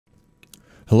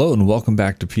Hello and welcome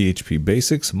back to PHP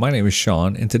Basics. My name is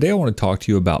Sean and today I want to talk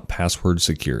to you about password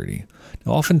security.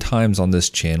 Now, oftentimes on this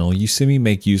channel you see me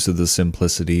make use of the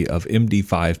simplicity of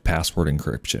MD5 password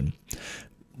encryption.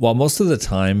 While most of the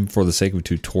time, for the sake of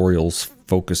tutorials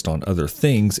focused on other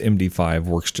things, MD5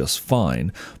 works just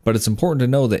fine, but it's important to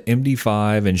know that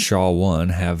MD5 and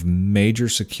SHA-1 have major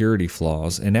security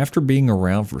flaws, and after being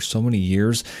around for so many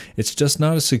years, it's just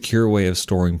not a secure way of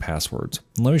storing passwords.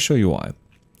 Let me show you why.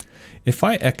 If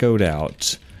I echoed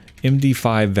out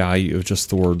MD5 value of just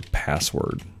the word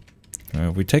password,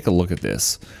 if we take a look at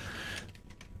this,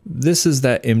 this is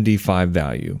that MD5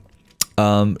 value.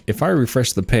 If I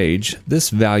refresh the page,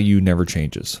 this value never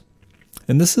changes.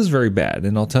 And this is very bad,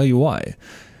 and I'll tell you why.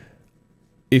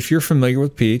 If you're familiar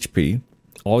with PHP,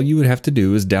 all you would have to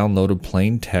do is download a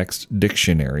plain text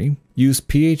dictionary, use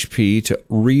PHP to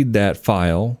read that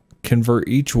file, convert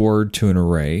each word to an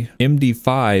array,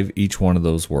 MD5 each one of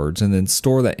those words, and then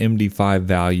store that MD5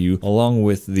 value along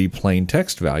with the plain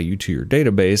text value to your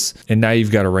database. And now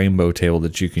you've got a rainbow table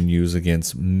that you can use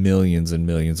against millions and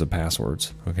millions of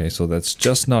passwords. Okay, so that's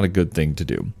just not a good thing to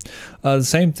do. The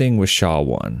same thing with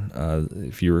SHA-1.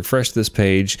 If you refresh this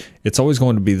page, it's always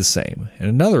going to be the same. And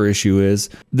another issue is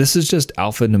this is just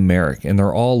alphanumeric and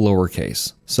they're all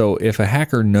lowercase. So if a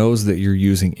hacker knows that you're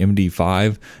using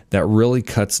MD5, that really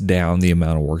cuts down the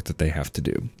amount of work that they have to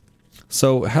do.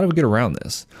 So how do we get around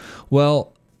this?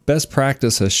 Well, best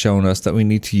practice has shown us that we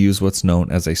need to use what's known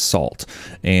as a salt.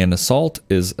 And a salt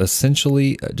is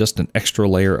essentially just an extra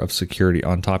layer of security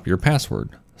on top of your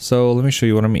password. So let me show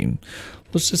you what I mean.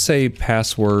 Let's just say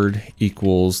password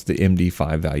equals the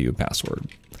MD5 value of password.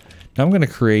 Now I'm going to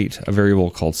create a variable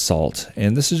called salt,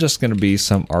 and this is just going to be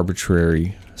some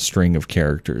arbitrary string of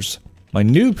characters. My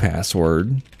new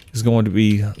password is going to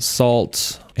be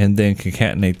salt and then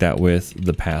concatenate that with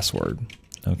the password.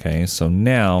 Okay, so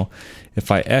now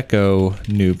if I echo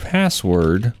new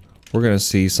password, we're going to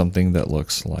see something that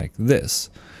looks like this.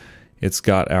 It's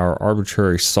got our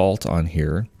arbitrary salt on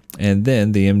here and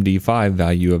then the MD5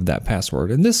 value of that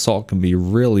password. And this salt can be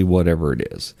really whatever it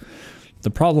is. The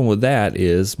problem with that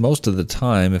is most of the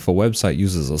time, if a website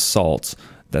uses a salt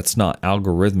that's not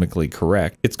algorithmically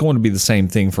correct, it's going to be the same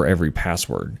thing for every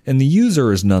password. And the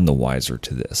user is none the wiser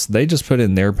to this. They just put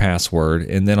in their password,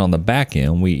 and then on the back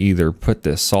end, we either put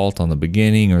this salt on the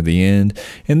beginning or the end,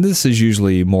 and this is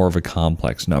usually more of a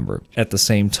complex number. At the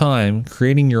same time,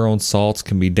 creating your own salts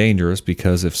can be dangerous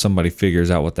because if somebody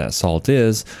figures out what that salt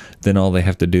is, then all they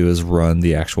have to do is run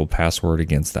the actual password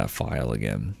against that file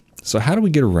again. So how do we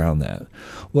get around that?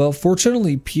 Well,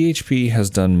 fortunately, PHP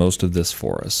has done most of this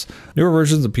for us. Newer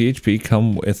versions of PHP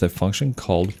come with a function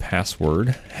called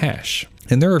password hash,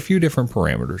 and there are a few different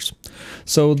parameters.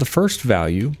 So the first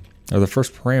value, or the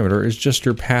first parameter, is just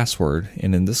your password,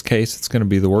 and in this case, it's going to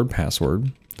be the word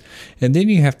password. And then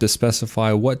you have to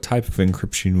specify what type of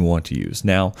encryption you want to use.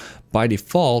 Now, by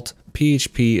default,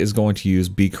 PHP is going to use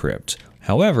bcrypt.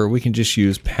 However, we can just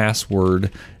use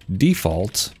password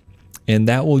default, and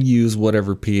that will use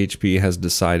whatever PHP has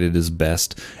decided is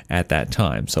best at that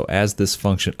time. So as this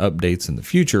function updates in the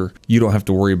future, you don't have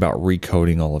to worry about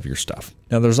recoding all of your stuff.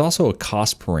 Now there's also a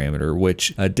cost parameter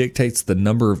which dictates the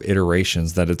number of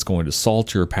iterations that it's going to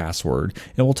salt your password.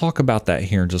 And we'll talk about that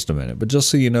here in just a minute. But just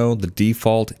so you know, the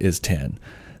default is 10.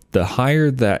 The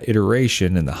higher that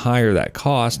iteration and the higher that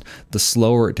cost, the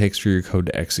slower it takes for your code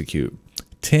to execute.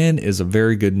 10 is a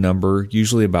very good number,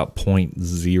 usually about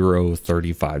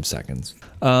 0.035 seconds.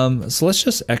 So let's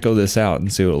just echo this out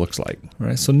and see what it looks like. All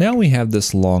right, so now we have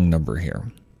this long number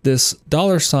here. This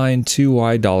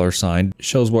 $2y$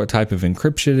 shows what type of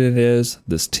encryption it is.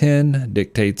 This 10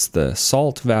 dictates the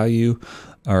salt value,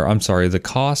 or I'm sorry, the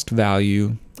cost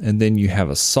value. And then you have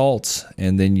a salt,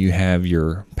 and then you have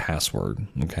your password.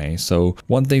 Okay, so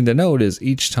one thing to note is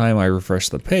each time I refresh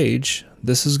the page,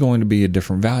 this is going to be a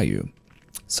different value.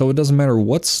 So it doesn't matter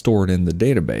what's stored in the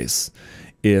database.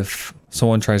 If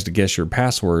someone tries to guess your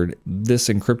password, this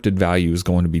encrypted value is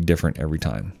going to be different every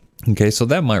time. Okay, so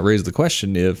that might raise the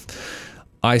question, if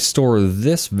I store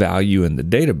this value in the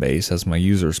database as my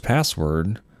user's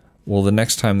password, well, the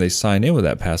next time they sign in with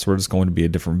that password is going to be a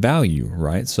different value,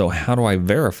 right? So how do I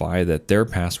verify that their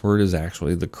password is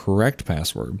actually the correct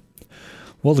password?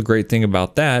 Well, the great thing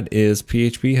about that is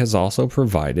PHP has also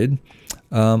provided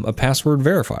a password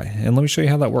verify, and let me show you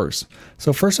how that works.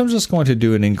 So first I'm just going to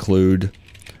do an include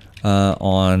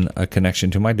on a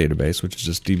connection to my database, which is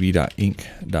just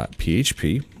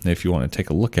db.inc.php. If you want to take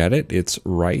a look at it, it's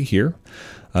right here.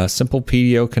 A simple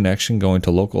PDO connection going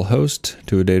to localhost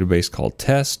to a database called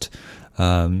test,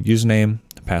 username,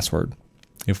 password.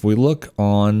 If we look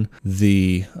on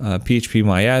the PHP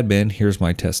MyAdmin, here's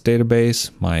my test database,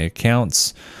 my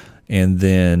accounts, and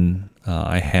then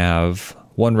I have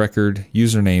one record,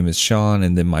 username is Sean,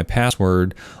 and then my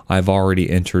password, I've already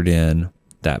entered in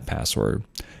that password.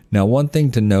 Now, one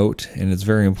thing to note, and it's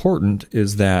very important,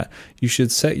 is that you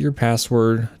should set your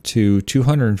password to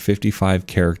 255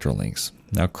 character lengths.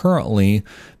 Now, currently,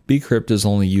 Bcrypt is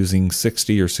only using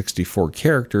 60 or 64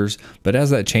 characters, but as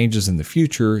that changes in the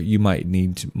future, you might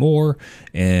need more,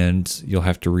 and you'll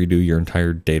have to redo your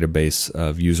entire database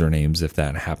of usernames if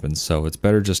that happens. So it's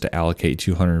better just to allocate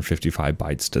 255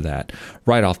 bytes to that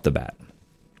right off the bat.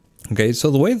 Okay,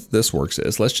 so the way that this works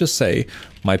is, let's just say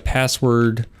my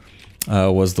password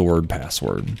was the word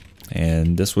password,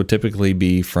 and this would typically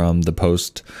be from the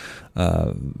post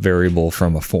variable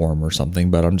from a form or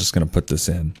something, but I'm just going to put this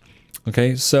in.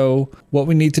 Okay, so what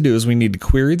we need to do is we need to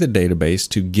query the database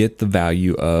to get the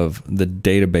value of the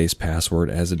database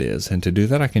password as it is, and to do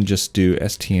that I can just do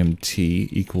stmt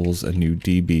equals a new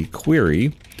db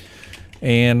query,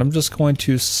 and I'm just going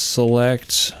to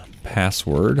select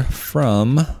password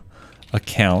from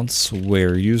accounts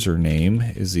where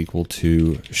username is equal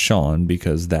to Sean,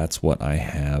 because that's what I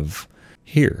have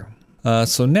here.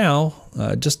 So now,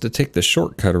 just to take the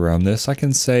shortcut around this, I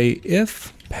can say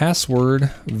if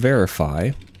password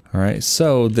verify. All right,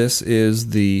 so this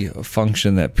is the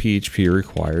function that PHP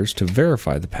requires to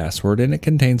verify the password, and it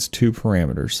contains two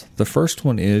parameters. The first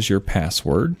one is your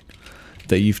password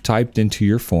that you've typed into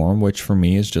your form, which for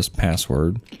me is just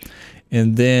password.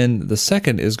 And then the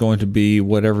second is going to be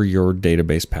whatever your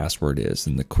database password is.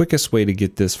 And the quickest way to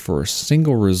get this for a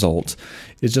single result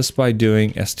is just by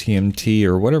doing stmt,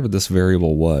 or whatever this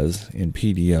variable was in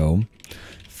PDO,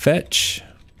 fetch,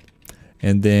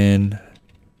 and then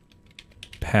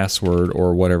password,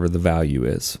 or whatever the value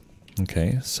is.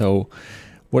 Okay, so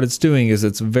what it's doing is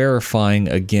it's verifying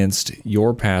against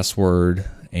your password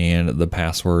and the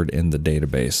password in the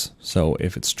database. So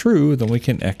if it's true, then we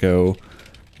can echo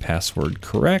password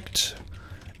correct,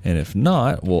 and if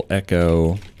not, we'll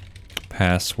echo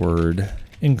password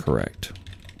incorrect.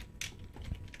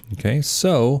 Okay,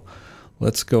 so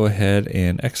let's go ahead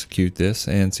and execute this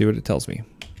and see what it tells me.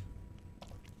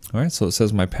 All right, so it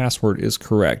says my password is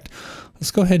correct.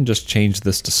 Let's go ahead and just change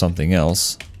this to something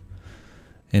else,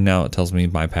 and now it tells me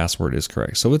my password is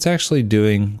correct. So it's actually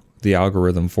doing the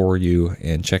algorithm for you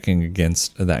and checking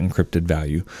against that encrypted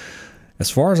value. As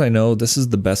far as I know, this is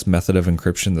the best method of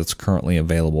encryption that's currently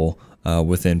available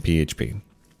within PHP.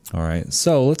 All right,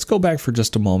 so let's go back for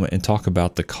just a moment and talk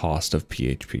about the cost of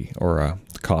PHP, or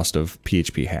the cost of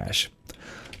PHP hash.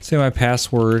 Say my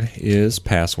password is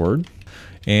password,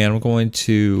 and I'm going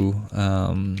to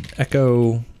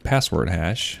echo password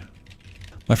hash.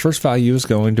 My first value is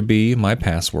going to be my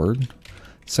password.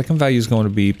 Second value is going to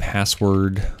be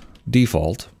password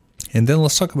default. And then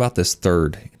let's talk about this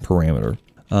third parameter.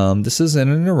 This is in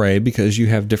an array because you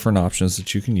have different options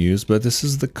that you can use, but this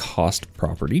is the cost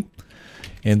property.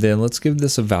 And then let's give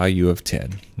this a value of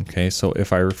 10. Okay, so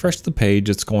if I refresh the page,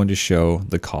 it's going to show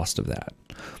the cost of that.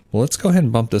 Well, let's go ahead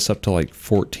and bump this up to like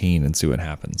 14 and see what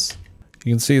happens.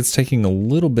 You can see it's taking a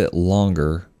little bit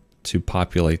longer to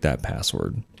populate that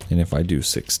password. And if I do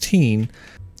 16,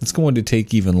 it's going to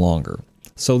take even longer.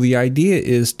 So the idea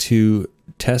is to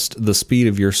test the speed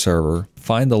of your server,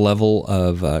 find the level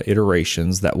of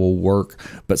iterations that will work,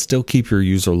 but still keep your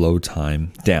user load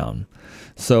time down.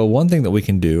 So one thing that we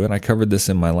can do, and I covered this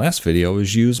in my last video,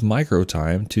 is use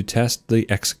microtime to test the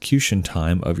execution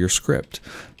time of your script.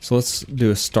 So let's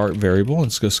do a start variable, and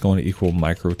it's just going to equal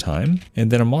microtime. And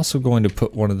then I'm also going to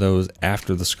put one of those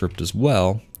after the script as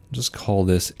well. Just call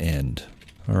this end.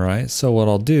 All right, so what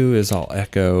I'll do is I'll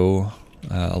echo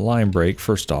a line break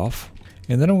first off.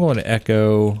 And then I'm going to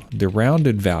echo the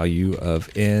rounded value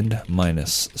of end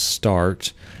minus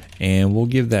start, and we'll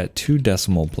give that 2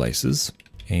 decimal places,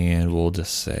 and we'll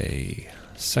just say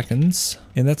seconds,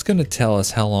 and that's going to tell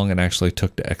us how long it actually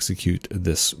took to execute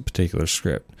this particular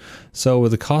script. So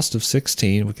with a cost of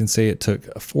 16, we can say it took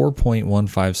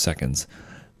 4.15 seconds.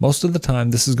 Most of the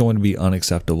time, this is going to be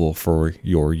unacceptable for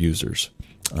your users.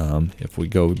 If we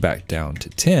go back down to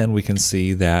 10, we can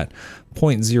see that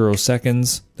 0.0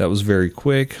 seconds, that was very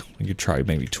quick. We could try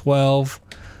maybe 12.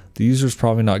 The user's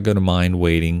probably not going to mind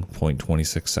waiting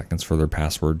 0.26 seconds for their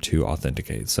password to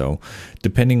authenticate. So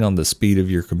depending on the speed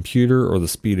of your computer or the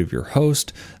speed of your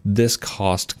host, this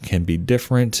cost can be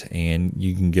different and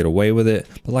you can get away with it.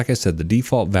 But like I said, the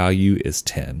default value is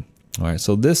 10. All right,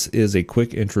 so this is a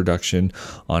quick introduction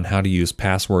on how to use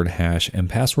password hash and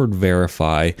password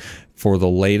verify for the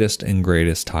latest and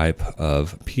greatest type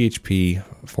of PHP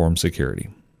form security.